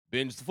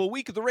Binge the full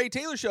week of The Ray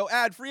Taylor Show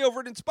ad-free over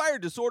at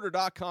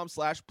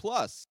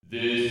inspireddisorder.com/plus.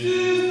 This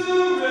is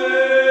The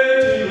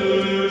Ray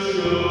Taylor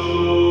Show.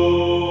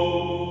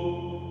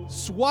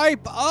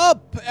 Swipe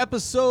Up,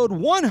 episode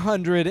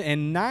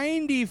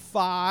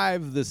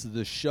 195. This is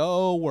the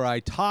show where I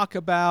talk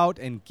about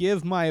and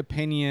give my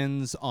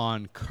opinions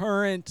on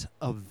current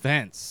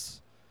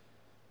events.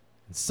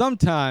 And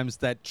sometimes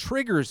that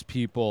triggers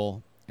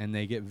people, and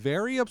they get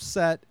very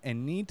upset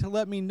and need to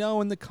let me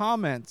know in the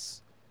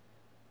comments,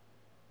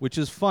 which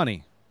is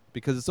funny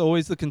because it's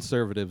always the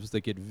conservatives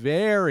that get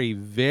very,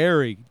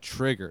 very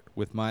triggered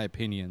with my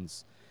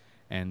opinions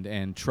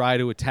and try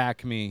to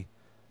attack me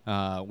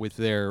with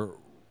their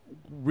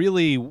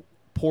really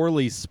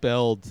poorly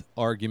spelled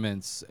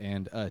arguments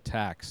and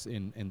attacks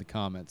in the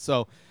comments.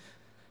 So,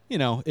 you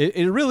know,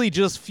 it really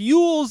just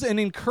fuels and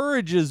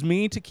encourages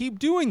me to keep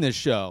doing this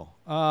show.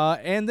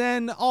 And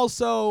then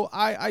also,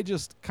 I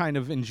just kind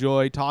of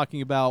enjoy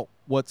talking about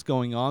what's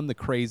going on, the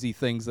crazy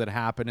things that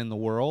happen in the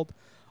world.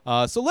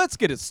 So let's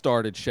get it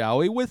started, shall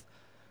we, with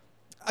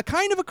a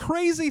kind of a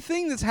crazy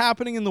thing that's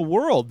happening in the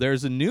world.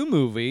 There's a new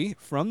movie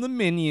from the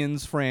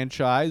Minions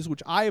franchise,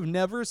 which I have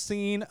never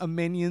seen a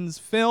Minions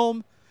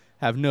film,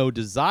 have no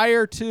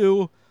desire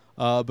to,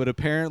 but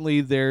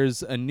apparently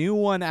there's a new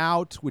one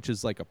out, which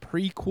is like a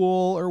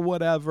prequel or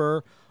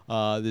whatever.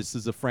 This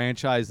is a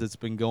franchise that's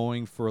been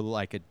going for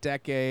like a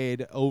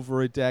decade,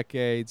 over a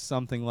decade,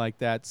 something like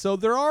that. So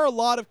there are a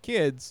lot of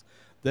kids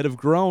that have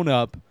grown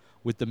up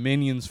with the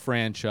Minions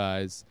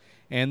franchise,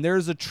 and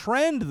there's a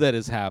trend that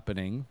is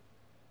happening,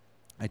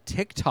 a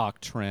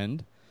TikTok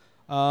trend,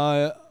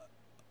 of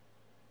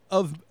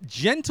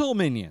gentle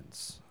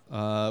minions,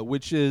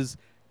 which is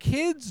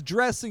kids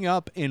dressing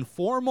up in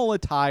formal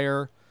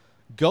attire,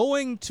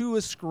 going to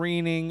a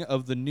screening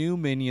of the new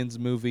Minions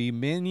movie,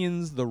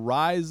 Minions: The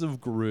Rise of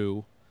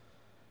Gru,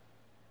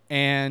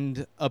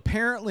 and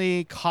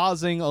apparently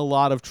causing a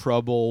lot of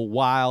trouble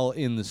while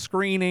in the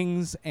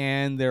screenings,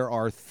 and there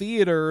are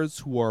theaters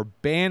who are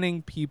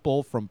banning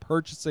people from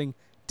purchasing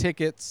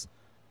tickets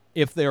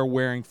if they're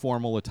wearing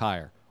formal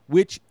attire,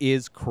 which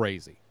is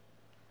crazy.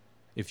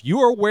 If you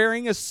are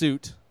wearing a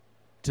suit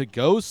to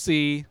go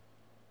see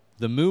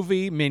the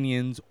movie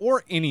Minions,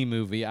 or any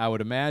movie, I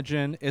would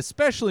imagine,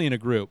 especially in a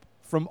group,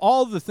 from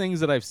all the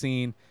things that I've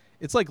seen,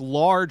 it's like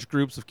large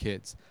groups of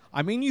kids.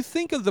 I mean, you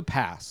think of the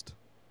past.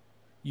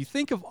 You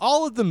think of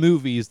all of the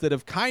movies that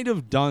have kind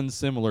of done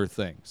similar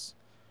things,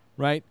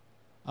 right?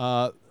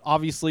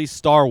 Obviously,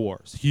 Star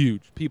Wars,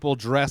 huge. People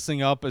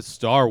dressing up as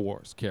Star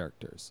Wars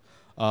characters.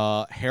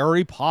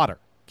 Harry Potter,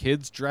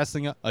 kids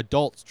dressing up,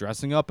 adults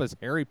dressing up as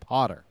Harry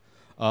Potter.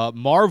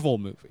 Marvel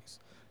movies,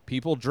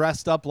 people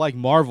dressed up like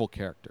Marvel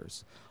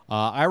characters.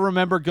 I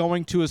remember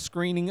going to a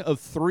screening of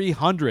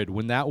 300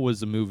 when that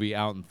was a movie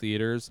out in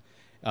theaters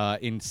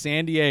in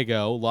San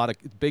Diego, a lot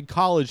of big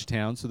college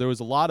town, so there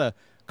was a lot of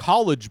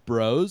college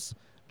bros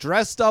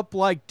dressed up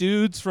like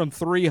dudes from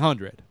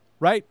 300,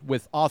 right?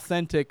 With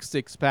authentic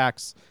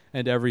six-packs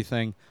and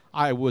everything.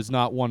 I was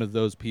not one of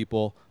those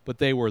people, but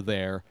they were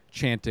there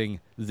chanting,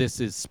 "This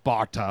is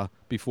Sparta,"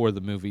 before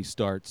the movie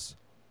starts,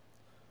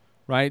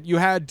 right? You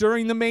had,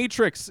 during The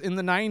Matrix in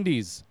the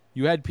 90s,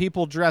 you had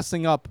people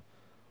dressing up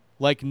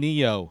like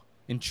Neo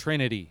and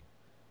Trinity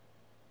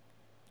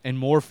and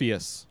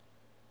Morpheus.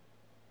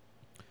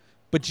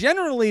 But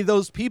generally,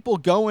 those people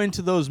go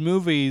into those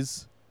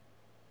movies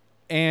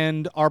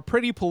and are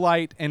pretty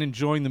polite and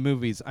enjoying the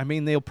movies. I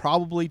mean, they'll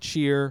probably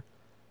cheer.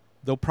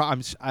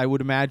 I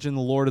would imagine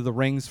the Lord of the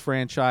Rings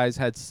franchise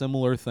had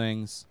similar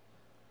things.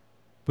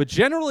 But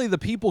generally, the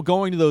people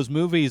going to those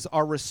movies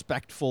are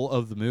respectful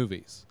of the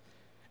movies.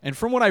 And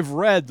from what I've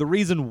read, the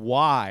reason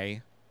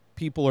why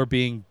people are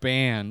being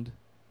banned,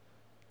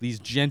 these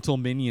gentle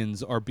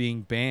minions are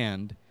being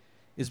banned,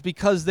 is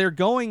because they're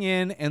going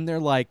in and they're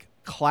like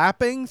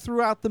clapping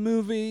throughout the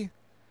movie.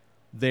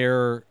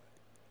 They're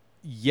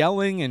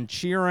yelling and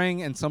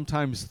cheering and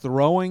sometimes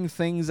throwing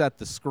things at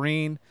the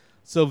screen.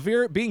 So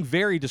being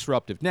very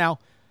disruptive. Now,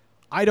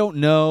 I don't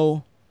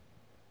know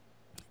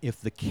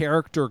if the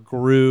character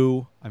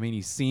Gru. I mean,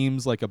 he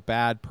seems like a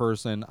bad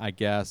person, I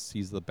guess.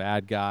 He's the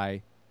bad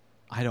guy.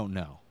 I don't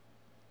know.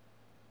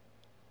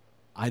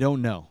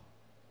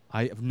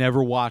 I've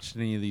never watched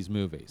any of these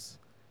movies.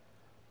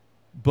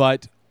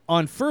 But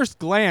on first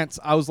glance,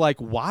 I was like,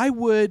 why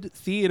would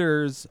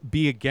theaters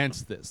be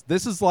against this?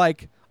 This is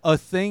like a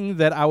thing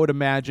that I would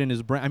imagine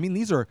is... I mean,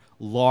 these are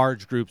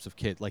large groups of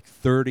kids, like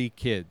 30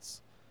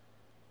 kids,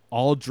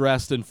 all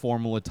dressed in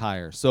formal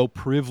attire. So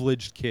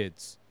privileged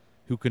kids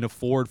who can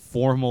afford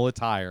formal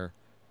attire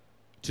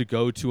to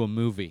go to a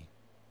movie.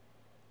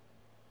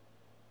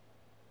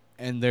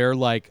 And they're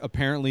like,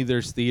 apparently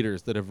there's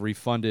theaters that have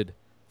refunded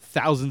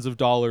thousands of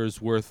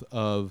dollars worth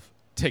of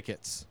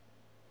tickets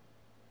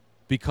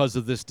because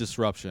of this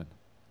disruption.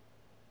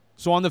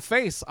 So on the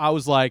face, I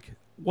was like,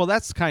 well,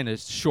 that's kind of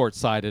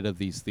short-sighted of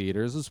these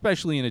theaters,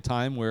 especially in a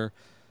time where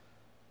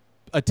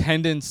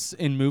attendance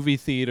in movie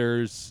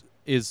theaters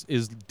is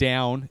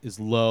down, is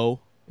low.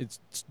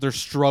 They're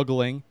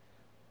struggling.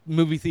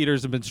 Movie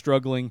theaters have been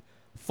struggling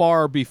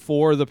far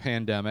before the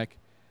pandemic,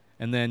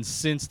 and then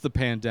since the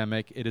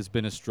pandemic, it has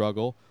been a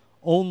struggle.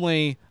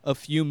 Only a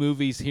few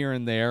movies here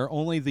and there.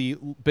 Only the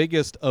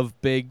biggest of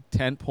big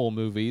tentpole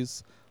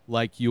movies,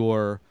 like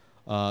your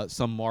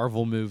some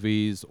Marvel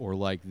movies or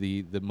like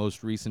the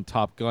most recent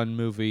Top Gun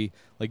movie.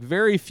 Like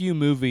very few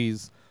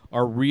movies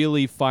are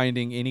really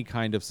finding any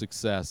kind of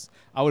success.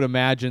 I would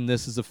imagine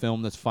this is a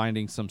film that's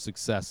finding some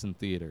success in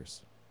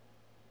theaters.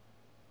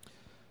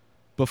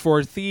 But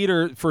for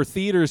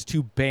theaters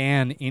to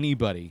ban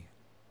anybody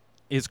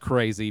is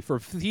crazy. For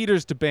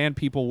theaters to ban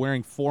people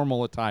wearing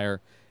formal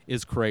attire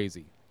is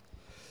crazy.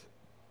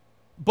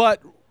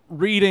 But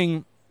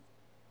reading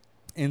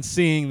and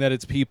seeing that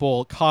it's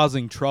people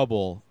causing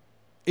trouble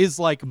is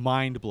like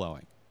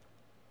mind-blowing.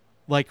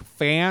 Like,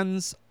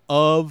 fans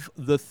of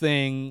the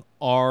thing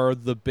are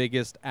the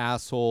biggest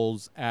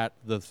assholes at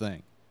the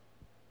thing.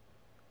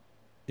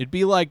 It'd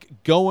be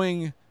like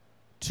going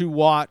to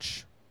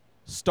watch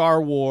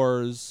Star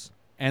Wars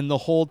and the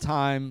whole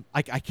time,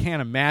 I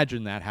can't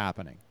imagine that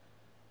happening.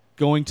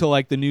 Going to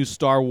like the new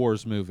Star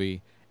Wars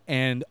movie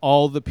and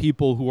all the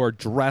people who are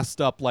dressed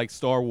up like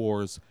Star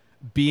Wars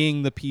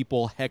being the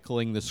people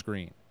heckling the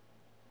screen.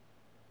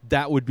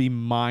 That would be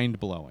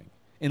mind-blowing.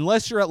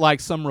 Unless you're at like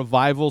some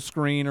revival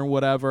screen or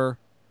whatever,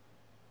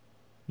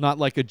 not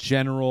like a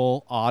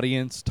general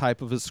audience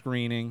type of a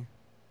screening.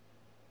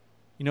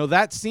 You know,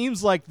 that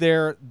seems like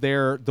they're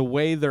the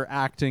way they're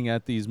acting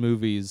at these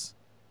movies,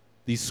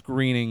 these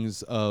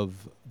screenings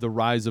of The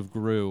Rise of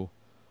Gru,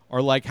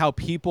 are like how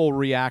people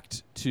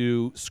react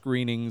to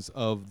screenings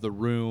of The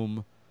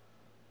Room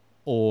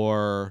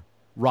or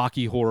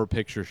Rocky Horror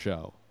Picture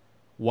Show,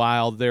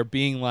 while they're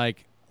being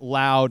like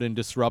loud and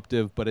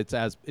disruptive, but it's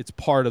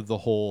part of the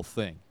whole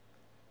thing.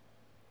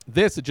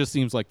 This, it just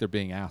seems like they're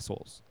being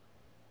assholes,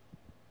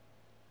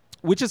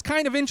 which is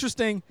kind of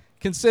interesting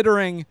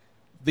considering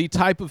the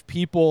type of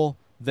people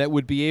that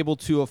would be able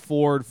to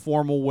afford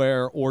formal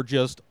wear or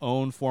just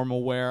own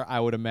formal wear,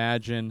 I would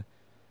imagine,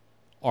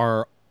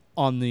 are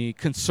on the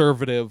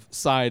conservative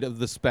side of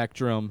the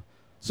spectrum.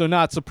 So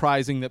not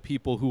surprising that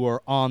people who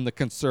are on the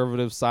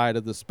conservative side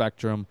of the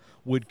spectrum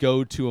would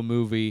go to a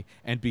movie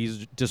and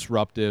be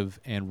disruptive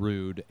and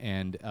rude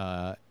and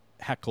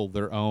heckle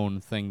their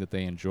own thing that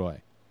they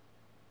enjoy,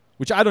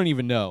 which I don't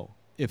even know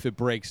if it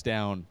breaks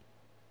down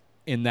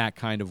in that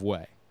kind of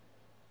way.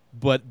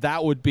 But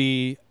that would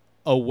be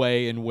a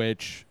way in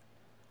which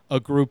a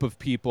group of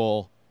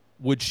people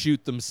would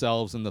shoot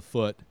themselves in the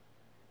foot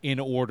in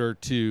order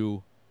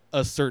to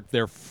assert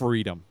their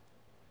freedom.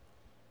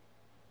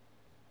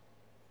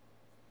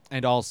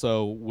 And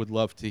also would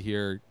love to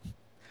hear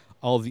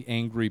all the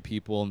angry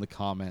people in the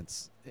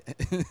comments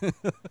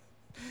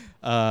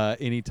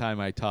anytime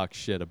I talk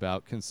shit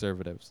about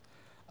conservatives.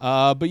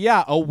 But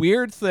yeah, a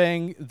weird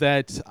thing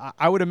that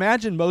I would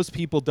imagine most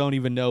people don't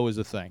even know is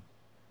a thing.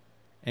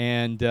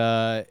 And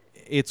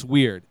it's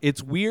weird.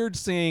 It's weird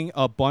seeing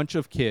a bunch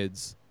of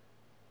kids,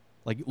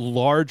 like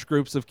large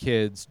groups of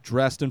kids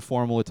dressed in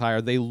formal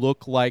attire. They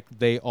look like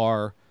they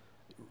are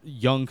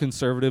young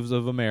conservatives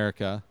of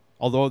America.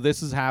 Although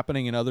this is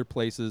happening in other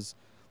places,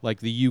 like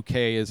the UK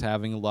is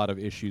having a lot of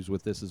issues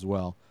with this as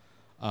well,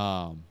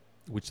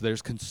 which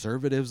there's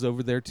conservatives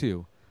over there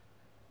too,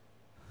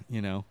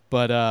 you know.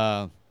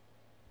 But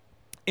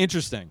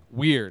interesting,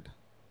 weird.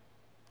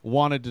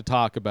 Wanted to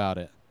talk about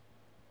it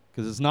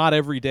because it's not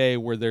every day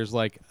where there's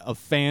like a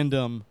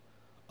fandom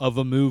of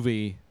a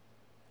movie,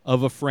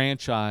 of a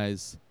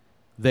franchise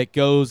that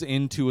goes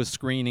into a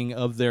screening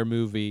of their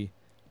movie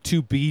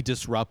to be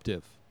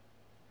disruptive.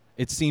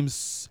 It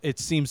seems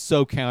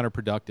so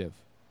counterproductive.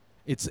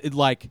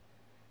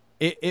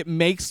 It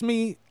makes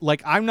me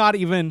like I'm not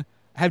even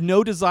have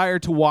no desire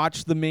to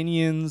watch the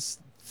Minions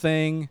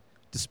thing,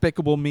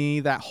 Despicable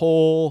Me, that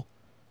whole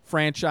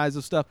franchise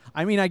of stuff.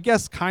 I mean, I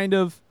guess kind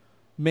of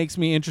makes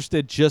me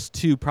interested just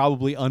to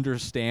probably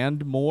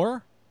understand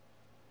more.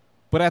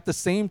 But at the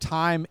same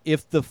time,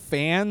 if the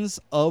fans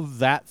of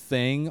that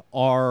thing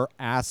are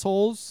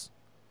assholes,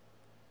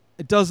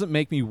 it doesn't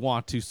make me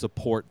want to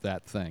support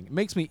that thing. It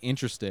makes me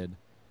interested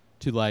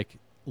to like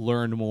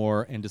learn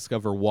more and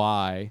discover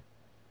why,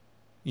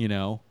 you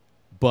know,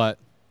 but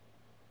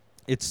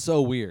it's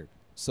so weird.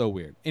 So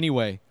weird.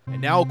 Anyway.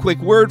 And now a quick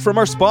word from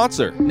our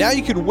sponsor. Now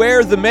you can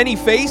wear The Many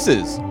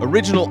Faces,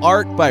 original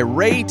art by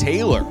Ray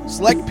Taylor.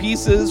 Select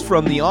pieces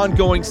from the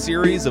ongoing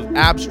series of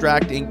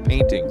abstract ink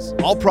paintings.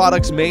 All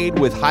products made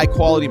with high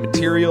quality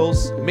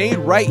materials, made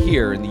right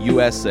here in the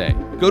USA.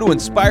 Go to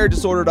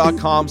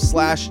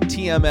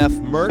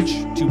inspireddisorder.com/TMF merch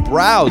to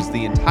browse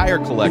the entire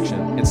collection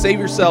and save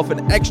yourself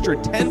an extra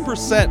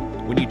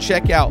 10% when you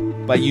check out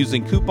by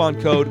using coupon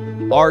code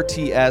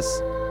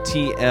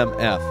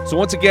RTSTMF. So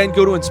once again,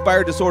 go to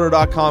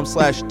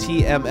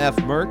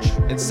inspireddisorder.com/TMF merch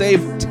and save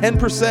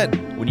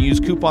 10% when you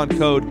use coupon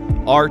code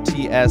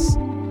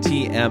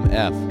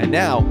RTSTMF. And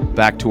now,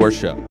 back to our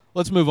show.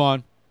 Let's move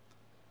on.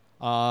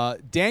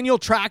 Daniel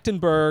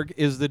Trachtenberg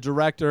is the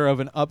director of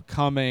an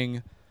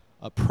upcoming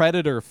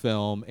Predator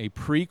film, a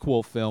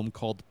prequel film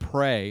called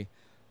Prey,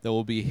 that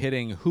will be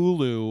hitting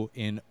Hulu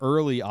in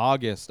early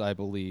August, I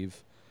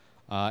believe.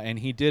 And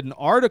he did an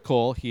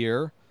article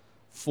here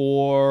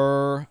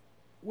for,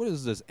 what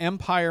is this,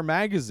 Empire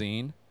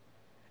Magazine,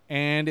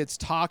 and it's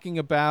talking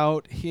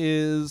about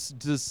his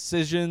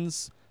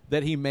decisions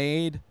that he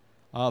made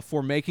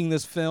for making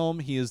this film.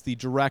 He is the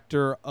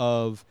director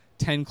of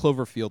 10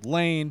 Cloverfield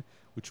Lane,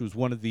 which was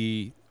one of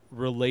the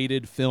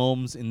related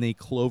films in the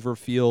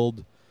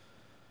Cloverfield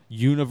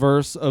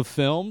universe of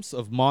films,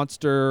 of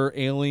monster,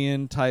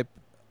 alien type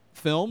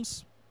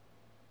films.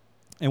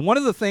 And one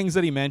of the things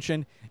that he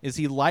mentioned is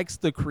he likes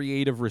the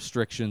creative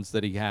restrictions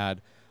that he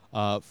had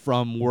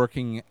from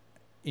working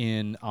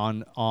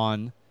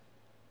on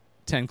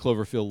 10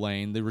 Cloverfield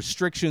Lane, the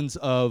restrictions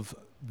of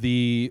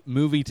the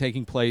movie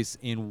taking place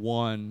in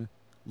one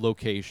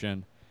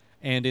location.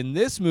 And in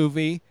this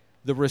movie,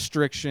 the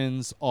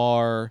restrictions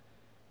are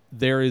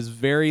there is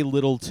very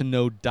little to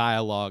no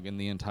dialogue in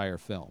the entire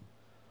film.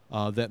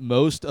 That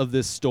most of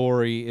this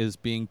story is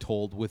being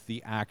told with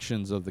the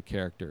actions of the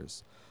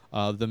characters.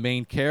 The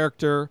main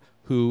character,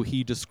 who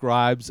he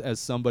describes as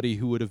somebody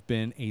who would have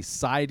been a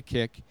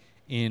sidekick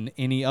in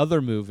any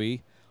other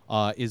movie,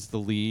 is the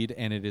lead,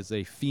 and it is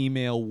a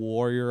female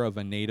warrior of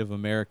a Native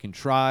American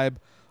tribe.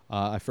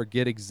 I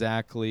forget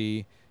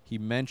exactly. He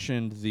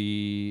mentioned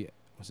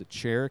was it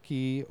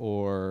Cherokee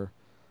or,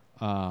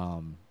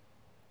 let's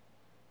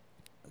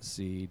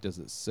see, does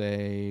it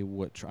say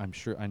what? I'm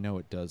sure, I know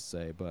it does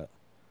say, but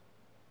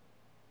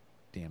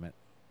damn it,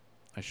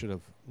 I should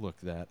have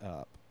looked that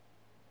up.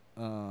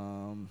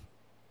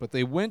 But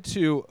they went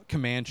to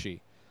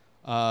Comanche.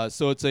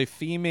 So it's a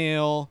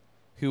female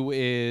who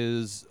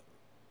is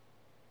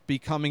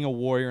becoming a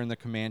warrior in the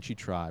Comanche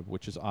tribe,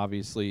 which is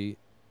obviously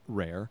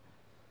rare.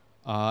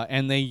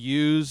 And they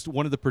used,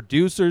 one of the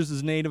producers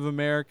is Native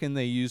American.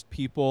 They used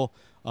people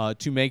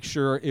to make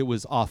sure it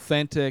was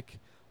authentic,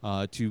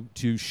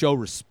 to show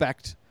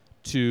respect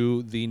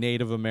to the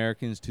Native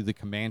Americans, to the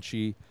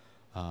Comanche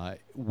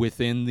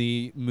within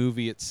the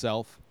movie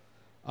itself.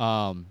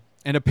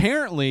 And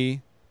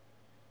apparently,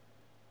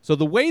 so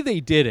the way they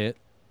did it,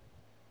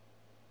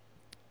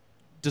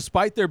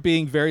 despite there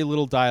being very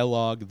little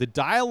dialogue, the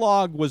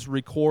dialogue was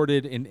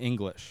recorded in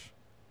English.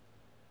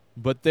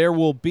 But there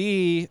will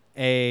be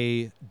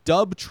a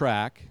dub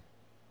track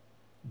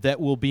that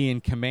will be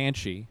in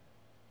Comanche,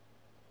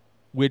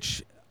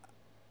 which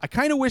I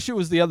kind of wish it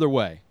was the other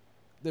way.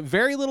 The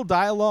very little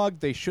dialogue,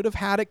 they should have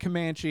had it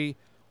Comanche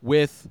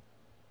with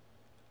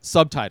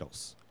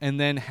subtitles and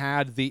then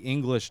had the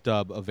English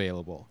dub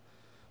available.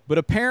 But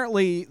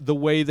apparently the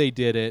way they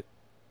did it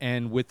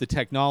and with the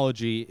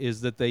technology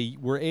is that they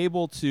were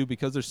able to,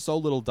 because there's so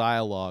little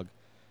dialogue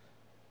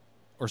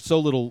or so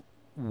little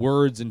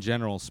words in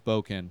general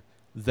spoken,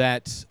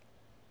 that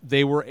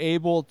they were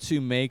able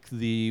to make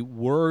the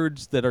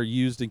words that are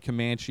used in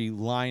Comanche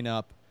line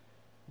up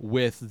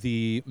with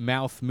the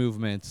mouth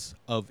movements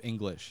of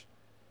English.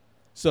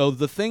 So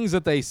the things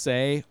that they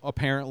say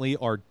apparently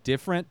are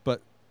different,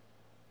 but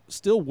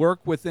still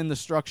work within the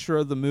structure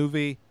of the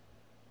movie,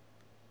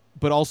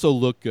 but also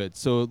look good.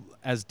 So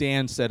as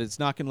Dan said, it's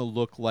not going to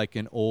look like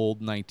an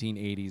old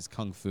 1980s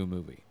kung fu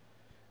movie.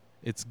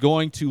 It's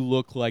going to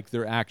look like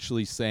they're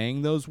actually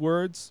saying those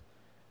words,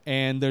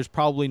 and there's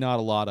probably not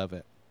a lot of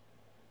it.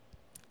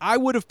 I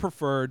would have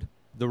preferred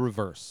the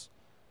reverse.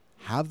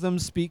 Have them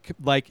speak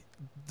like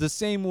the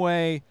same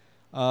way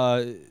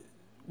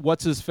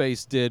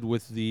What's-His-Face did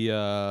with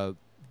the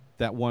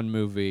that one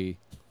movie.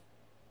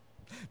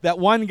 That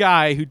one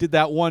guy who did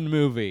that one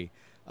movie.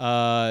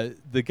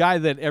 The guy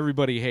that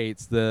everybody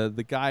hates.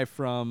 The guy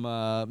from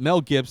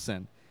Mel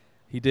Gibson.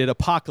 He did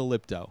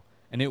Apocalypto.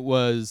 And it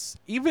was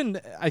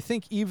I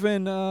think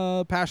even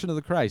Passion of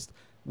the Christ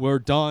were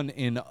done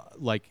in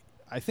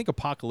I think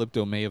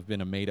Apocalypto may have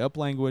been a made-up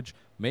language,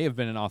 may have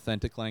been an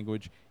authentic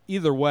language.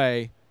 Either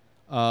way,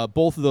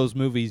 both of those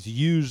movies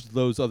used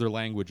those other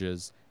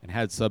languages and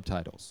had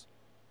subtitles.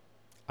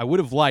 I would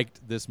have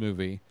liked this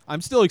movie.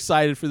 I'm still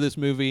excited for this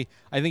movie.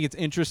 I think it's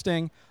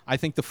interesting. I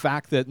think the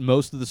fact that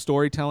most of the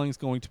storytelling is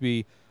going to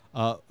be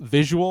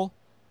visual,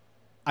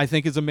 I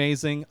think is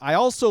amazing. I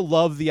also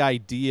love the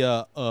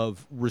idea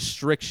of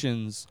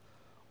restrictions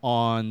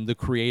on the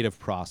creative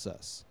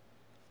process.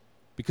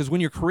 Because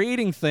when you're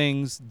creating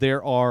things,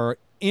 there are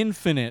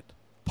infinite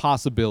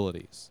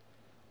possibilities.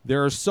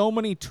 There are so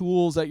many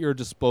tools at your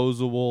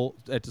disposal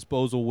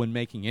when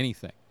making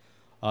anything.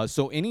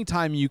 So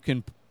anytime you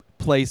can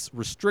place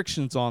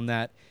restrictions on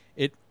that,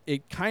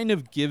 it kind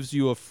of gives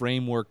you a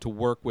framework to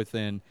work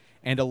within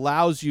and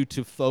allows you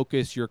to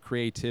focus your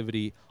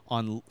creativity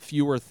on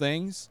fewer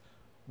things,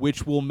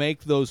 which will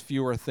make those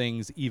fewer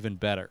things even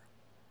better.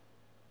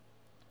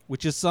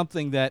 Which is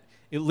something that,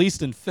 at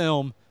least in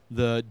film,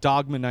 the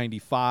Dogma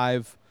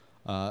 95,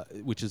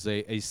 which is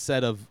a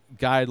set of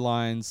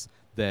guidelines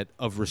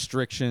of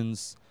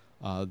restrictions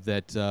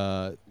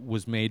that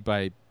was made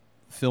by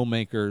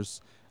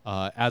filmmakers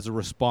as a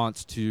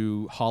response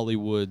to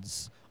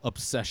Hollywood's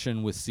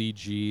obsession with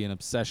CG, an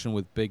obsession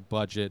with big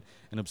budget,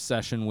 an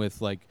obsession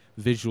with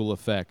visual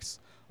effects,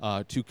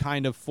 to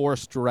kind of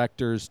force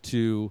directors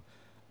to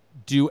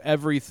do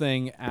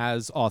everything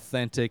as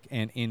authentic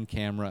and in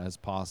camera as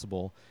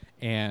possible.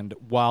 And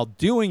while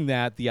doing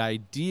that, the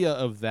idea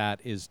of that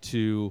is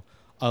to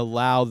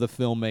allow the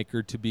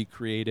filmmaker to be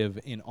creative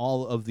in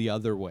all of the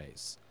other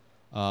ways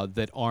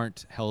that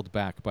aren't held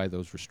back by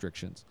those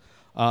restrictions.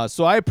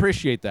 So I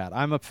appreciate that.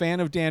 I'm a fan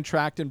of Dan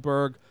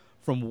Trachtenberg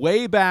from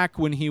way back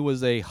when he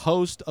was a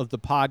host of the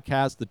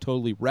podcast, The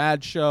Totally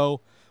Rad Show,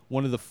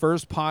 one of the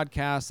first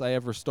podcasts I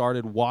ever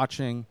started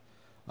watching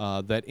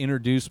that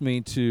introduced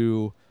me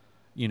to,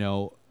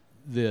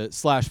 the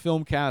Slash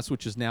Filmcast,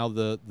 which is now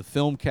the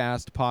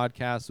Filmcast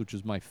podcast, which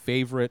is my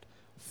favorite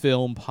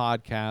film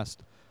podcast.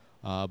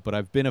 But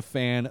I've been a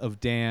fan of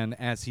Dan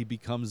as he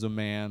becomes a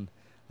man,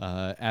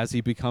 as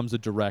he becomes a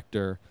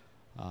director,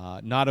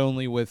 not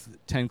only with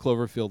 10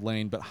 Cloverfield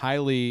Lane, but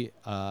the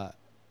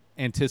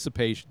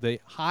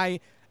high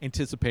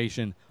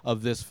anticipation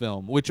of this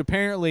film, which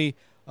apparently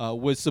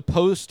was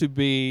supposed to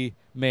be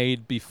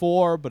made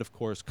before, but of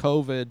course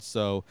COVID,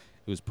 so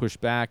it was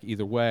pushed back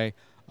either way.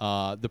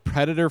 The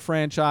Predator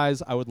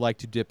franchise I would like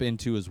to dip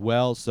into as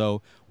well,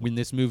 so when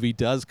this movie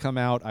does come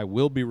out, I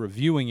will be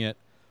reviewing it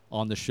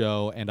on the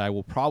show, and I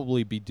will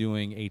probably be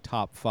doing a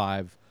top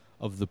 5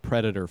 of the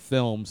Predator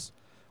films,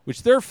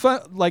 which they're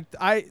fun.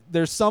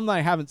 There's some that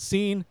I haven't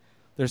seen.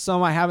 There's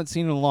some I haven't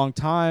seen in a long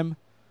time.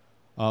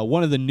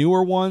 One of the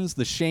newer ones,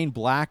 the Shane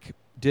Black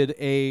did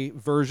a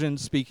version.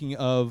 Speaking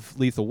of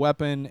Lethal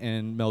Weapon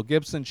and Mel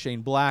Gibson,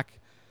 Shane Black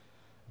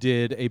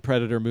did a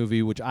Predator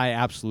movie, which I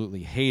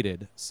absolutely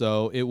hated.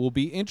 So it will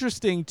be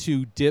interesting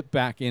to dip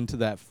back into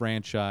that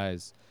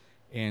franchise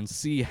and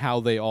see how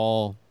they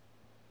all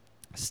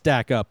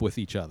stack up with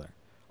each other.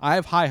 I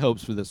have high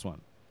hopes for this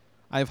one.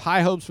 I have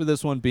high hopes for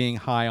this one being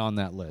high on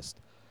that list.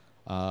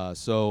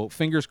 So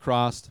fingers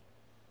crossed.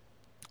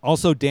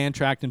 Also, Dan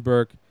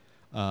Trachtenberg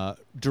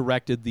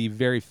directed the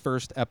very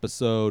first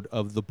episode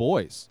of The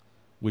Boys,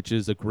 which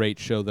is a great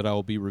show that I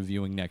will be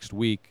reviewing next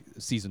week,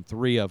 season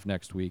 3 of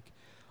next week.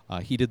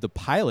 He did the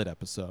pilot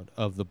episode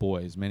of The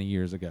Boys many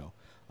years ago,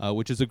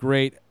 which is a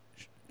great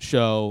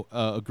show,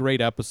 a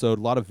great episode,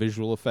 a lot of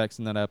visual effects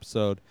in that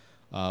episode,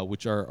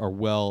 which are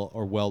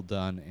well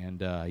done,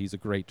 and he's a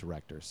great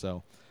director.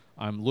 So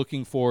I'm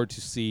looking forward to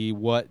see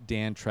what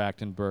Dan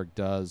Trachtenberg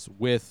does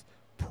with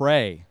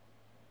Prey,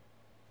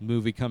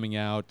 movie coming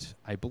out,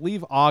 I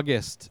believe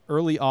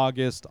early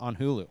August on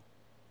Hulu.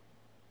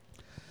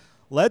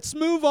 Let's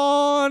move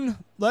on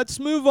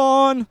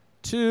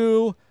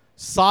to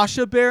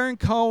Sacha Baron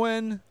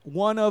Cohen,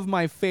 one of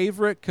my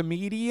favorite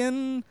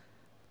comedic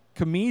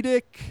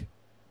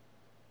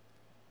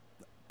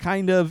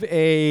kind of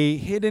a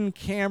hidden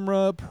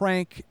camera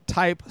prank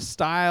type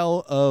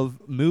style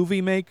of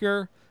movie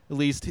maker. At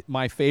least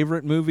my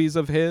favorite movies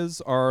of his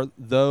are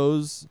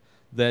those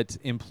that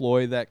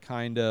employ that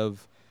kind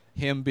of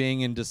him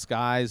being in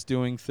disguise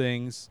doing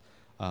things,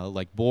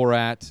 like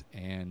Borat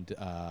and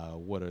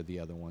what are the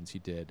other ones he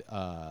did?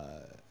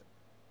 That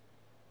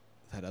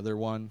other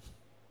one.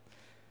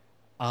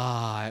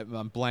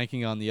 I'm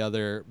blanking on the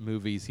other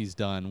movies he's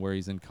done where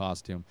he's in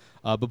costume.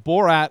 But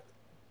Borat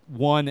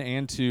 1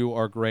 and 2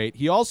 are great.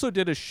 He also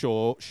did a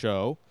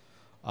show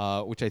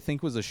which I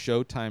think was a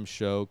Showtime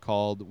show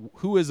called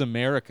Who is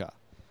America,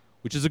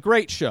 which is a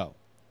great show.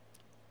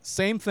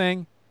 Same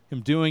thing,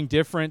 him doing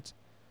different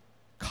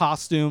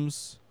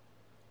costumes,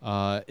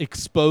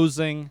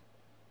 exposing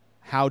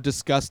how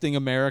disgusting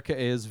America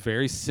is,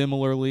 very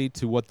similarly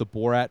to what the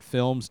Borat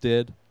films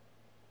did.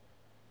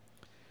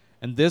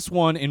 And this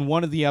one, in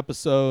one of the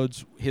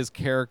episodes, his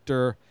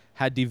character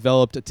had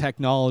developed a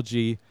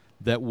technology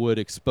that would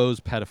expose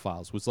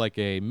pedophiles. It was like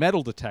a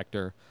metal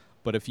detector,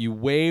 but if you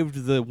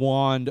waved the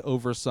wand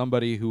over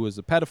somebody who was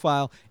a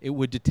pedophile, it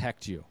would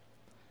detect you.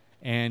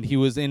 And he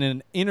was in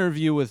an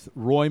interview with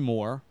Roy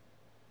Moore,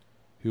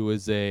 who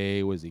was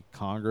was he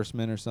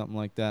congressman or something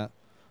like that?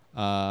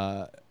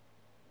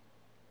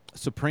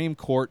 Supreme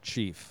Court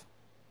chief.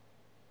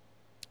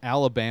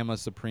 Alabama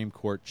Supreme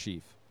Court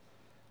chief.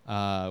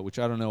 Which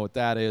I don't know what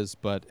that is,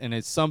 and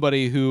it's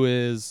somebody who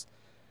is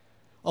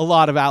a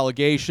lot of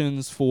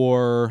allegations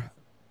for,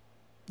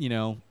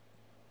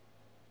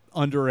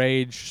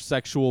 underage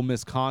sexual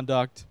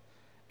misconduct.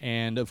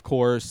 And, of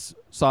course,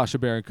 Sacha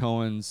Baron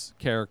Cohen's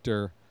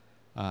character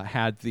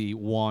had the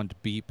wand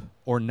beep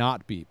or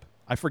not beep.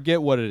 I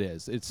forget what it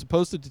is. It's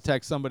supposed to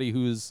detect somebody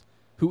who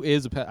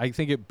is a pet. I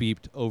think it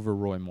beeped over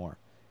Roy Moore.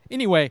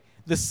 Anyway,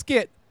 the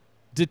skit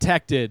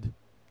detected,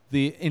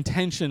 the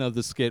intention of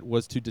the skit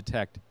was to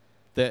detect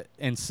that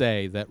and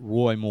say that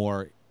Roy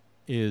Moore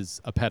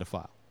is a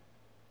pedophile.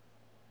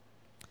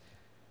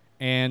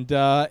 And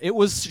it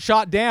was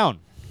shot down.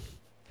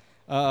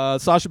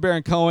 Sacha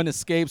Baron Cohen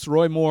escapes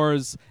Roy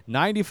Moore's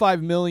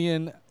 $95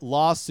 million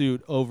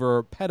lawsuit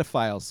over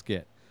pedophile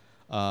skit.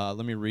 Let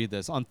me read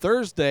this. On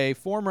Thursday,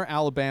 former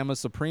Alabama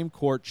Supreme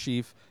Court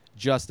Chief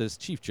Justice,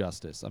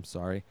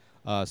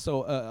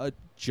 a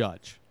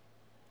judge,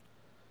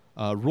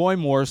 Roy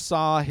Moore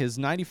saw his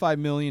 $95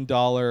 million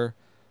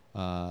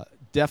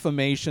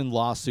defamation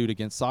lawsuit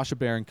against Sacha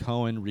Baron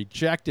Cohen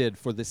rejected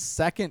for the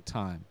second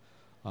time.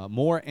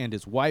 Moore and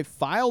his wife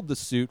filed the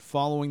suit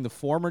following the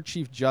former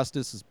Chief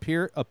Justice's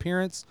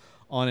appearance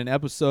on an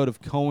episode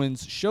of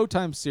Cohen's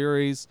Showtime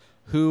series,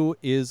 Who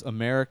is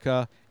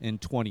America, in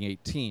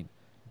 2018.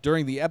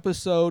 During the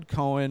episode,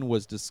 Cohen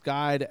was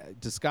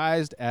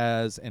disguised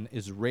as an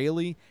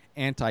Israeli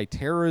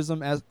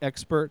anti-terrorism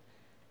expert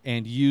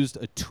and used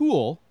a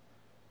tool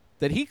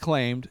that he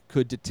claimed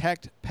could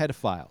detect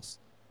pedophiles,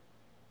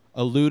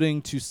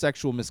 alluding to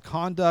sexual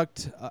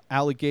misconduct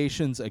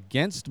allegations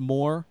against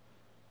Moore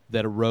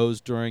that arose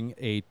during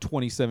a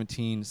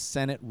 2017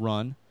 Senate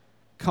run.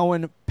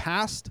 Cohen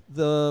passed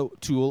the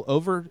tool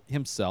over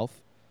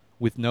himself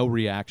with no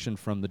reaction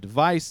from the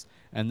device,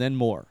 and then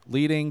Moore,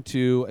 leading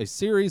to a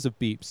series of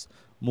beeps.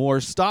 Moore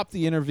stopped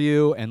the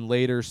interview and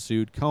later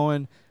sued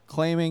Cohen,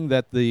 claiming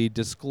that the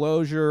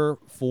disclosure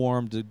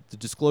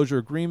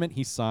agreement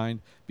he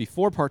signed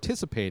before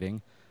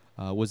participating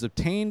was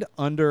obtained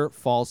under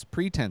false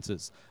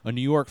pretenses. A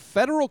New York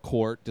federal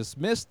court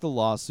dismissed the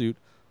lawsuit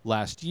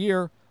last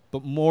year,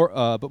 but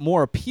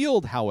Moore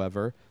appealed.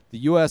 However, the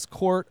U.S.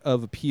 Court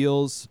of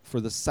Appeals for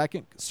the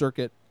Second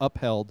Circuit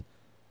upheld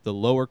the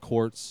lower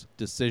court's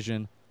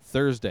decision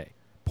Thursday,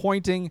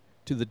 pointing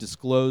to the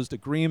disclosed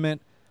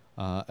agreement.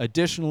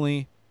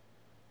 Additionally,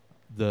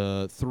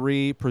 the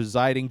three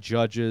presiding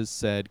judges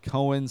said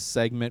Cohen's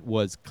segment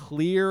was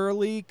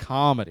clearly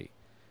comedy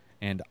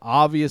and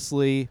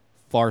obviously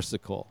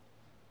farcical.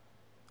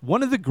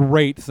 One of the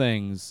great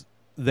things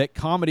that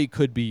comedy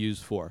could be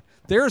used for.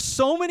 There are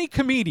so many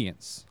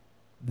comedians.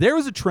 There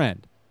is a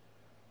trend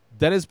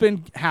that has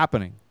been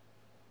happening,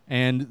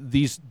 and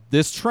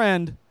this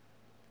trend,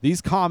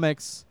 these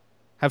comics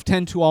have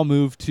tend to all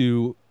move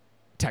to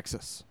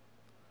Texas.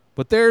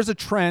 But there's a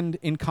trend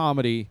in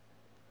comedy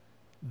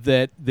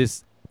that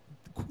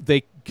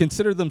they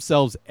consider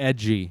themselves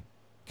edgy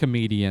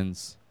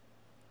comedians,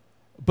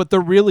 but they're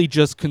really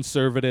just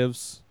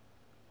conservatives.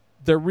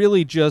 They're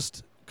really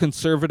just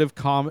conservative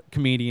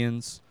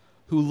comedians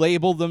who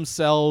label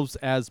themselves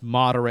as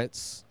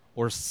moderates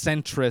or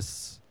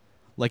centrists,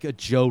 like a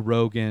Joe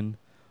Rogan,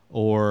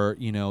 or,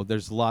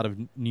 there's a lot of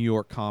New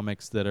York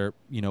comics that are,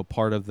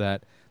 part of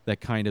that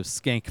kind of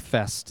skank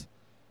fest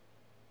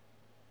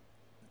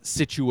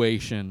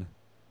situation.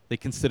 They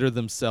consider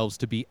themselves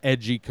to be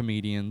edgy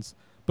comedians,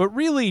 but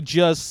really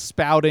just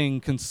spouting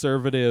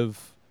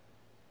conservative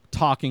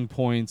talking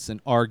points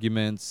and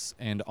arguments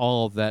and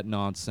all of that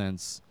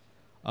nonsense.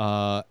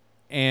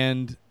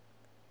 And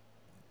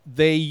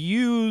they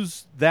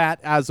use that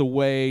as a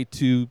way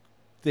to,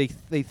 they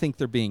think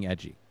they're being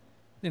edgy.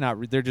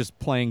 They're just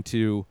playing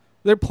to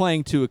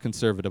a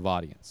conservative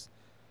audience.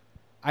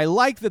 I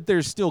like that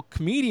there's still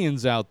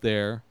comedians out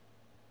there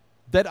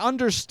that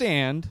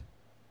understand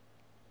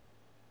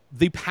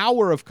the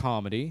power of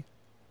comedy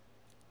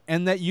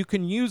and that you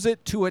can use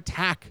it to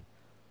attack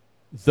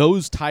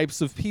those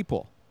types of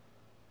people,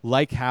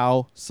 like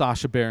how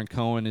Sacha Baron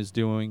Cohen is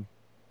doing,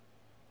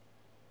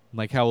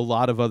 like how there's a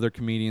lot of other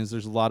comedians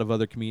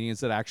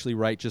that actually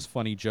write just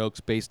funny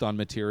jokes based on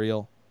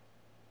material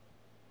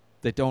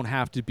that don't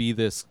have to be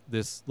this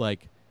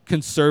like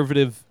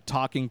conservative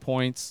talking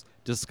points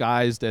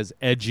disguised as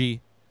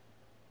edgy,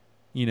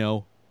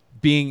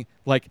 being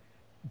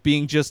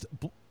just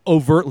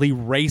overtly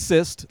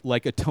racist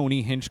like a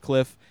Tony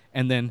Hinchcliffe,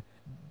 and then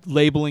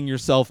labeling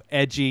yourself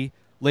edgy,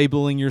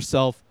 labeling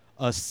yourself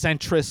a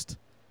centrist,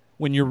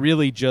 when you're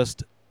really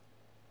just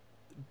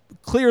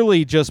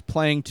clearly just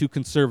playing to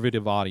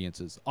conservative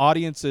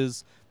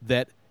audiences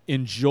that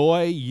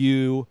enjoy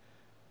you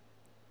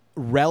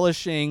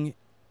relishing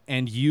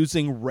and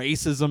using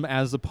racism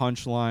as a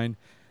punchline.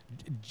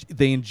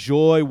 They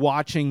enjoy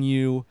watching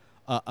you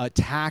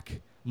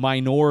attack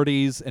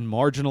minorities and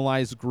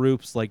marginalized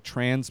groups like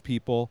trans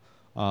people,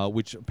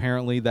 which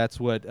apparently that's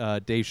what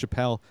Dave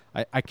Chappelle.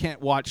 I can't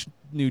watch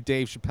new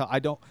Dave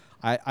Chappelle.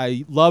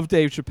 I love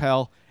Dave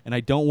Chappelle, and I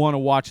don't want to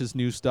watch his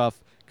new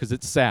stuff because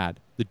it's sad.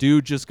 The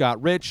dude just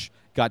got rich,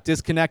 got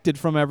disconnected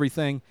from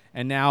everything,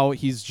 and now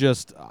he's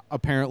just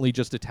apparently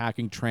just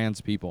attacking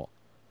trans people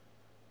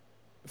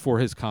for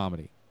his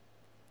comedy.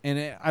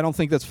 And I don't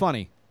think that's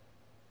funny.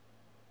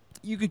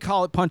 You could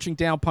call it punching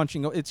down,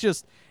 punching.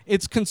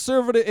 It's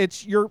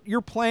conservative.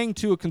 You're playing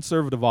to a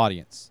conservative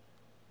audience.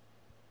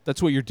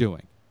 That's what you're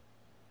doing.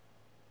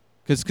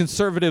 Because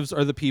conservatives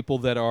are the people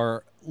that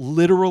are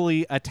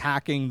literally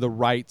attacking the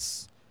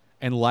rights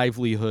and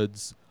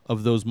livelihoods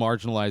of those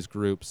marginalized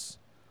groups.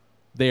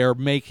 They are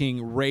making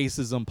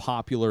racism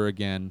popular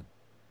again,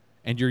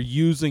 and you're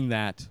using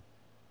that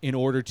in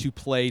order to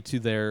play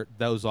to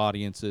those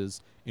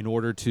audiences, in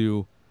order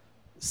to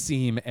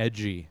seem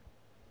edgy.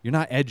 You're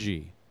not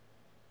edgy.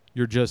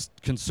 You're just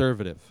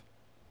conservative.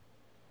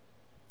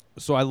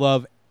 So I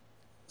love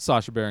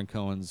Sacha Baron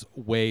Cohen's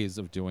ways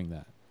of doing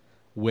that,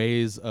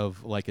 ways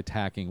of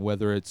attacking,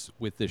 whether it's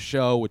with this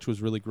show, which was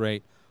really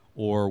great,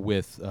 or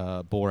with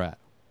Borat.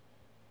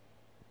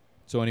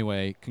 So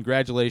anyway,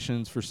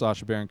 congratulations for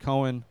Sacha Baron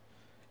Cohen.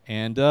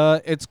 And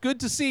it's good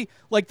to see,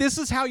 this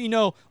is how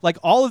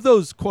all of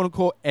those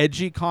quote-unquote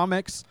edgy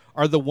comics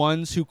are the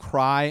ones who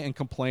cry and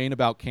complain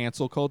about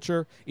cancel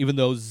culture, even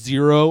though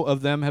zero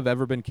of them have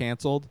ever been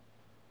canceled.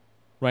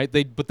 right?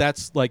 But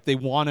that's like they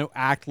want to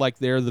act like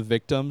they're the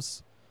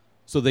victims,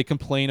 so they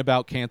complain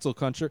about cancel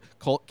culture,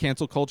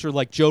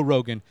 like Joe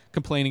Rogan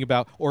complaining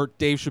about, or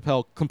Dave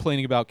Chappelle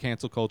complaining about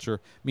cancel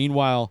culture.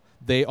 Meanwhile,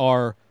 they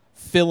are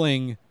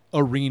filling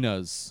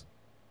arenas.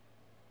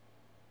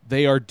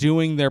 They are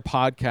doing their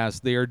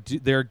podcast.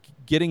 They're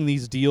getting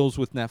these deals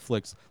with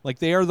Netflix. Like,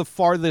 they are the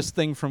farthest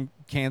thing from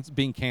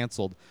being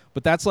canceled.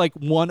 But that's like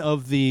one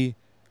of the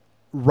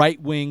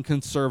right-wing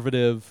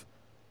conservative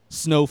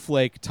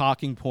snowflake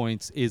talking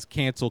points is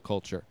cancel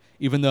culture,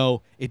 even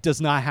though it does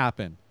not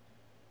happen.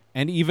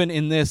 And even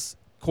in this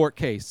court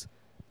case,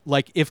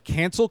 like, if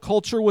cancel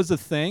culture was a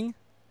thing,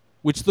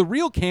 which the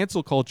real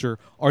cancel culture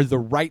are the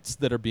rights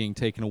that are being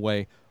taken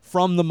away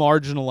from the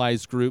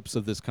marginalized groups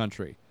of this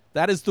country.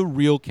 That is the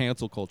real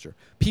cancel culture.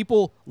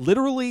 People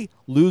literally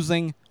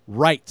losing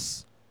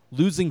rights,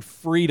 losing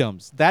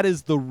freedoms. That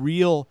is the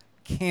real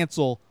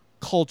cancel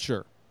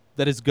culture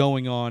that is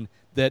going on,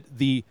 that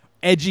the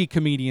edgy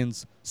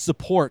comedians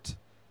support.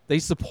 They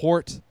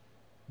support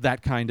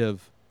that kind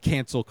of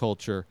cancel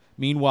culture,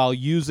 meanwhile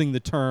using the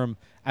term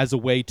as a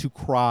way to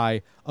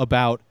cry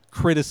about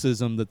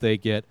criticism that they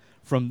get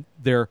from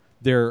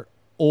their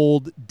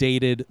old,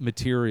 dated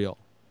material.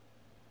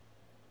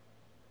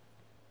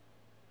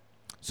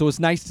 So it's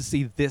nice to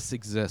see this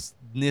exist,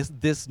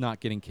 this not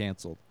getting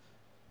canceled.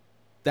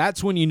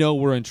 That's when you know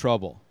we're in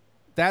trouble.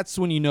 That's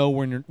when you know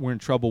we're in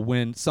trouble,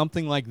 when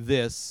something like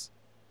this,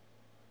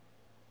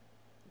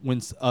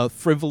 when a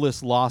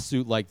frivolous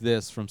lawsuit like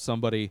this from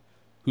somebody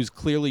who's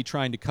clearly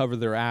trying to cover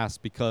their ass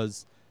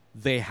because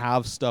they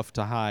have stuff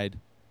to hide,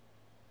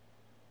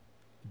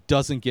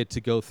 doesn't get to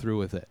go through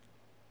with it.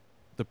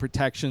 The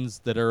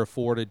protections that are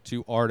afforded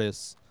to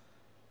artists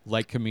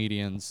like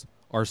comedians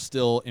are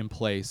still in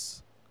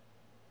place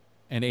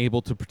and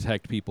able to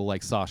protect people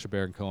like Sacha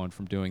Baron Cohen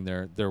from doing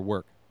their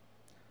work.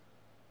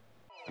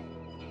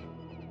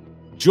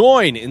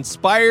 Join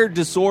Inspired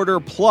Disorder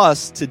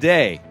Plus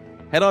today.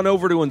 Head on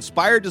over to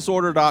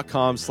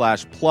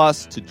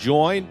inspireddisorder.com/plus to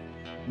join.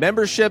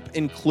 Membership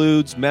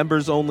includes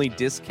members-only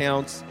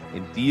discounts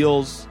and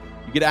deals.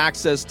 You get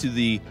access to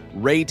the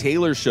Ray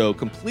Taylor Show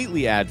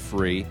completely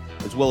ad-free,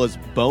 as well as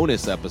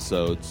bonus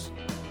episodes.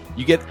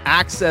 You get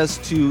access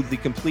to the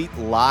complete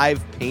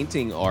live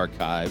painting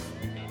archive.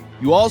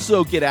 You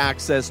also get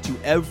access to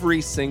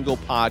every single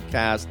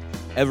podcast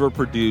ever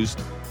produced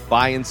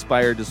by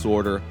Inspired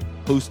Disorder,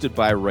 hosted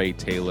by Ray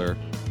Taylor.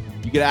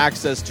 You get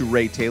access to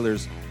Ray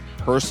Taylor's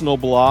personal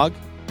blog,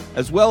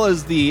 as well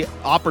as the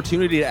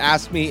opportunity to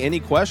ask me any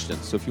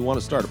questions. So if you want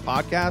to start a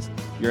podcast,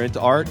 you're into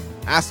art,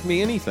 ask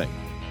me anything.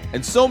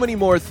 And so many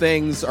more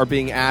things are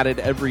being added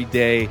every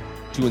day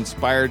to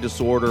Inspired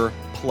Disorder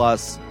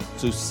Plus.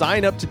 So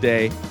sign up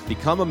today,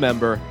 become a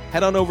member,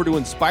 head on over to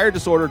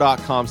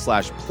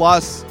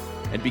inspireddisorder.com/plus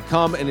and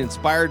become an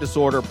Inspired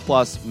Disorder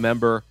Plus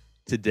member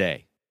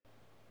today.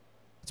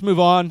 Let's move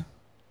on.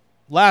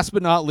 Last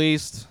but not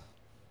least,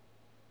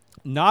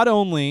 not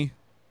only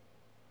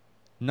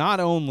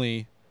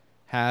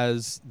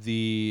has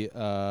the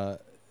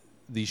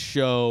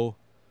show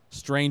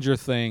Stranger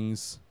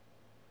Things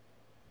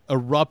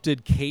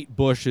erupted Kate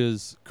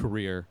Bush's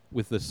career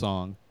with this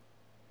song.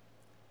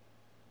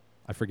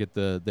 I forget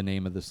the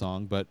name of the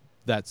song, but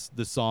that's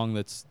the song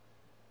that's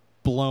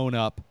blown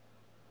up.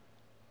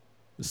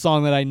 The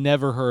song that I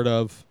never heard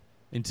of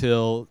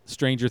until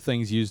Stranger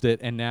Things used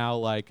it, and now,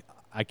 like,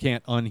 I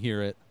can't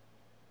unhear it.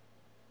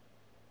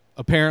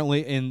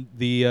 Apparently, in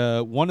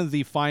the one of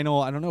the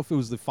final, I don't know if it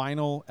was the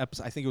final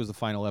episode, I think it was the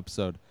final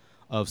episode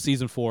of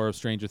season 4 of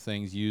Stranger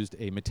Things, used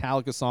a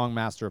Metallica song,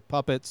 Master of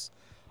Puppets,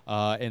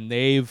 and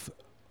they've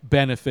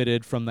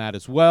benefited from that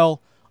as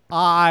well.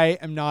 I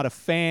am not a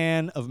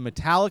fan of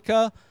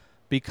Metallica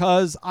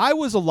because I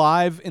was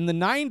alive in the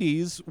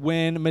 90s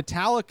when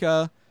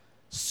Metallica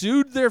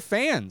sued their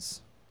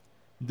fans.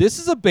 This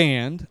is a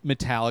band,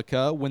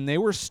 Metallica, when they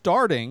were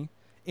starting,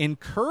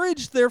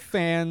 encouraged their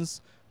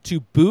fans to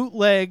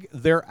bootleg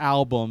their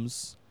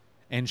albums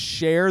and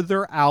share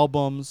their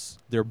albums,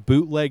 their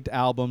bootlegged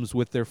albums,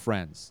 with their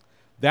friends.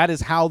 That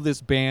is how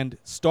this band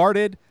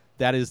started.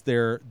 That is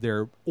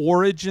their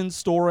origin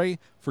story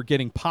for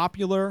getting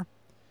popular.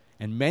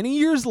 And many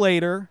years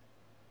later,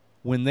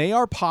 when they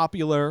are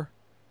popular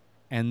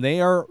and they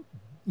are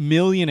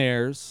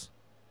millionaires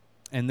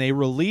and they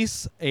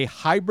release a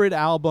hybrid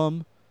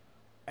album,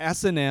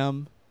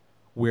 S&M,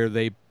 where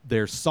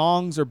their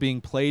songs are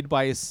being played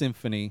by a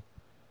symphony,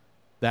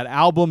 that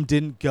album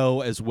didn't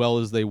go as well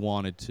as they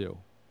wanted to.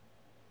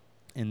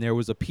 And there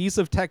was a piece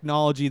of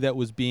technology that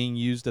was being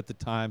used at the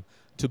time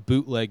to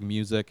bootleg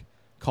music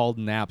called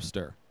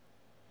Napster.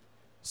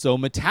 So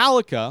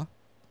Metallica,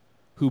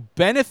 who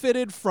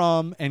benefited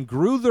from and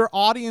grew their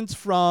audience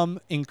from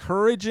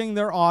encouraging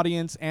their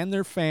audience and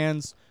their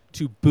fans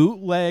to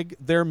bootleg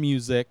their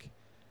music,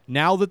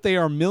 now that they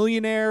are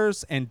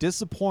millionaires and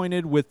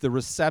disappointed with the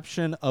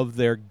reception of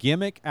their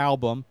gimmick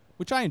album,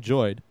 which I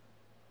enjoyed.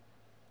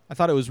 I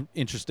thought it was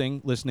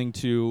interesting listening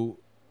to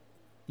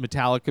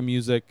Metallica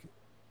music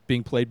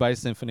being played by a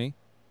symphony.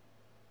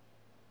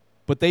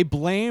 But they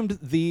blamed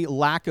the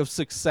lack of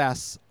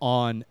success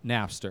on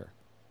Napster.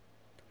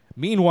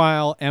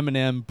 Meanwhile,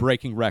 Eminem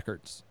breaking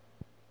records.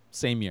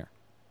 Same year.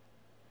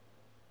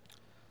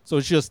 So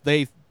it's just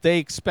they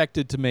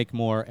expected to make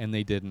more and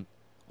they didn't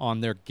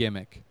on their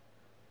gimmick.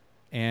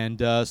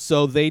 And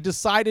so they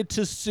decided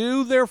to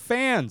sue their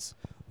fans.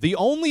 The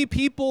only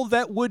people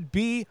that would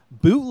be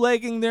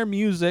bootlegging their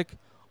music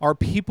are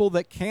people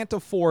that can't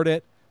afford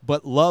it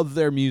but love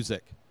their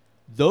music.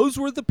 Those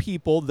were the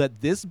people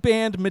that this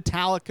band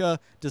Metallica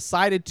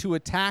decided to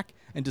attack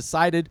and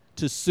decided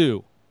to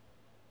sue.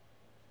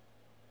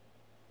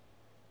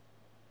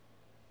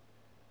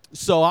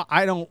 So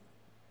I don't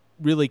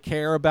really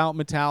care about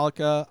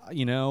Metallica.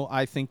 You know,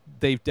 I think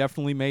they've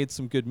definitely made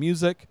some good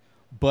music.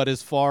 But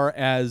as far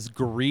as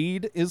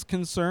greed is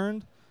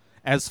concerned,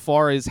 as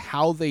far as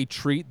how they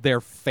treat their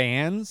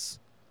fans,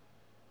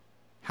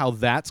 how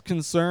that's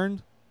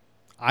concerned,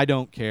 I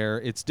don't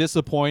care. It's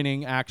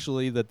disappointing,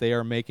 actually, that they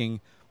are making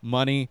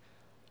money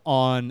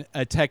on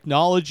a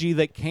technology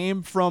that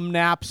came from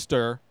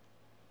Napster.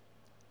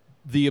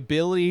 The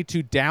ability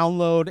to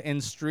download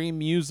and stream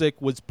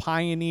music was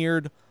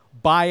pioneered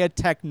by a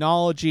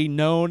technology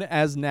known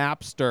as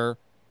Napster.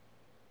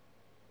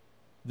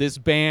 This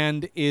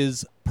band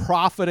is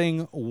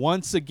profiting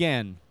once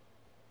again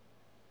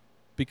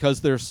because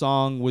their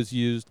song was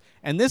used.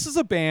 And this is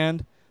a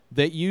band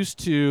that used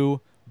to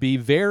be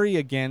very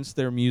against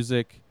their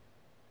music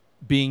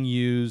being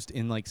used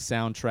in like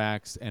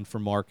soundtracks and for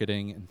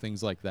marketing and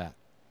things like that.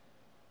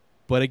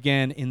 But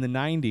again, in the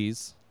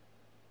 90s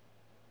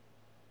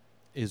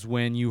is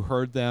when you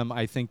heard them.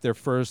 I think their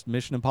first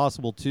Mission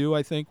Impossible 2,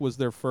 I think, was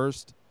their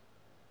first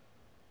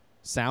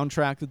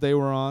soundtrack that they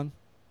were on.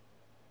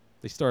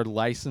 They started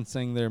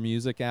licensing their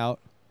music out,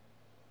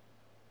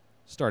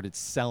 started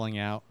selling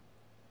out.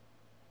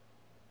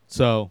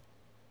 So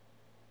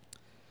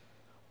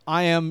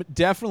I am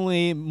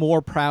definitely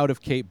more proud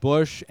of Kate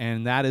Bush,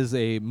 and that is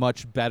a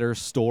much better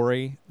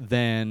story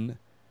than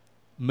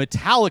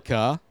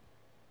Metallica,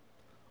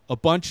 a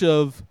bunch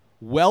of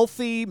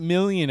wealthy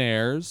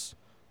millionaires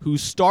who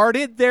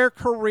started their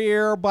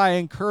career by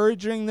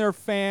encouraging their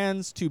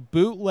fans to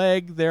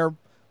bootleg their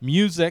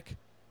music,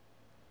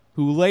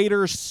 who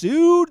later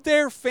sued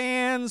their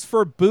fans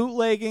for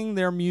bootlegging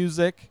their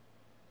music,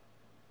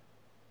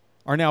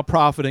 are now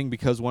profiting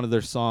because one of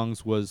their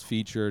songs was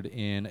featured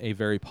in a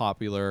very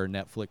popular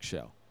Netflix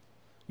show,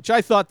 which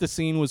I thought the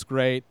scene was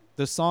great.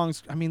 The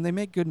songs, I mean, they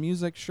make good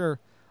music, sure.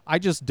 I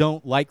just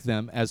don't like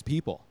them as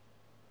people.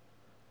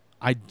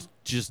 I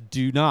just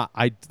do not.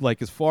 I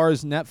like, as far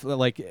as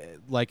Netflix,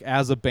 like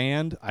as a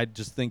band, I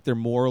just think they're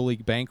morally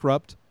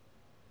bankrupt.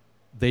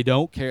 They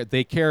don't care.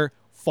 They care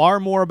far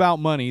more about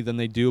money than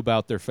they do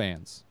about their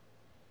fans.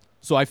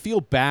 So I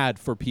feel bad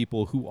for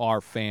people who are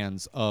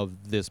fans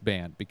of this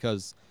band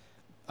because,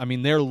 I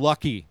mean, they're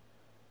lucky.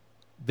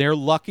 They're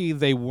lucky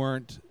they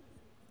weren't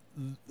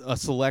a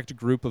select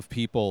group of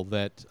people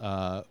that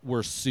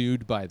were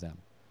sued by them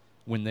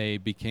when they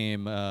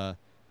became,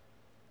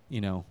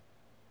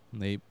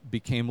 they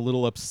became a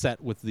little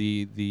upset with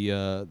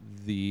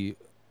the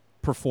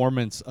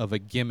performance of a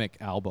gimmick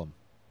album.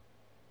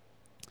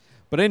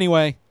 But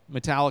anyway,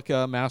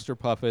 Metallica, Master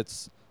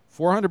Puppets,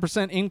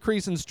 400%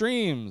 increase in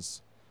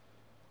streams.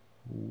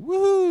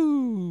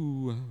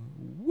 Woo!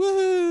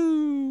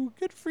 Woo!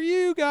 Good for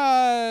you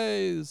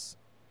guys.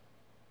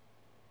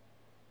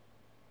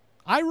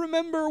 I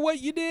remember what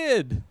you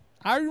did.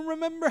 I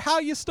remember how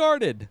you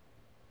started.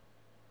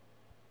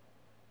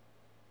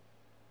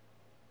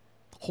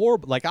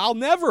 Horrible. Like, I'll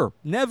never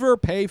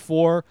pay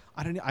for.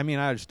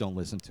 I just don't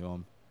listen to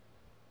them.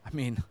 I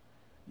mean,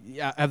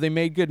 yeah, have they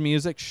made good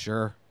music?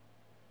 Sure.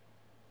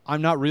 I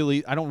don't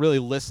really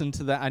listen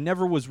to that. I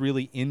never was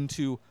really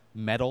into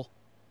metal.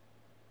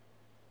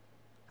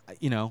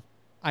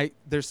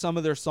 There's some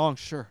of their songs,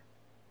 sure.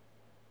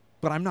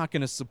 But I'm not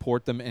going to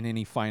support them in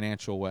any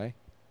financial way.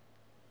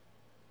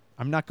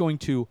 I'm not going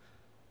to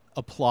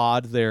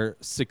applaud their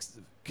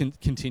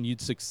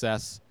continued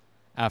success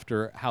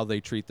after how they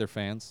treat their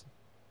fans.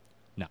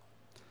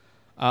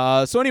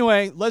 No. So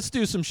anyway, let's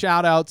do some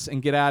shout-outs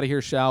and get out of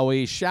here, shall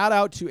we?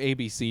 Shout-out to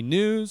ABC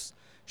News.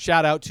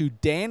 Shout-out to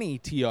Danny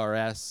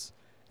TRS.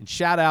 And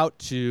shout-out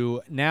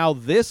to Now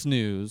This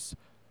News.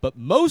 But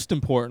most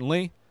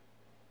importantly,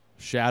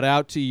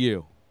 shout-out to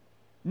you.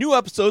 New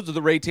episodes of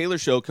The Ray Taylor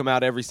Show come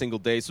out every single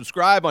day.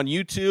 Subscribe on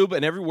YouTube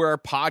and everywhere our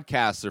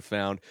podcasts are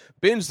found.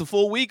 Binge the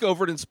full week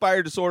over at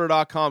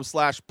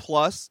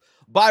InspiredDisorder.com/plus.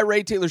 Buy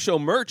Ray Taylor Show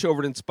merch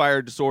over at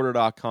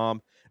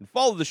InspiredDisorder.com. And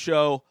follow the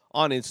show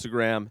on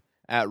Instagram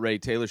at Ray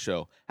Taylor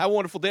Show. Have a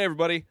wonderful day,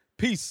 everybody.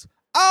 Peace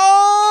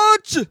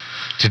out!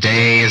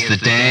 Today is the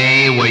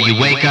day where you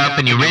wake up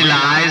and you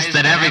realize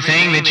that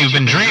everything that you've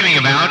been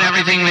dreaming about,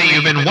 everything that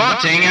you've been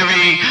wanting,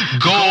 every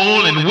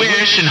goal and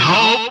wish and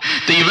hope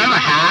that you've ever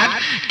had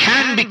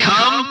can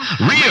become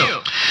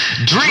real.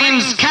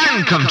 Dreams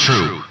can come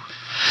true.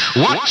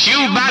 What you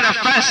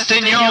manifest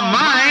in your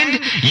mind,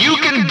 you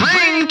can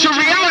bring to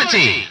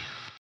reality.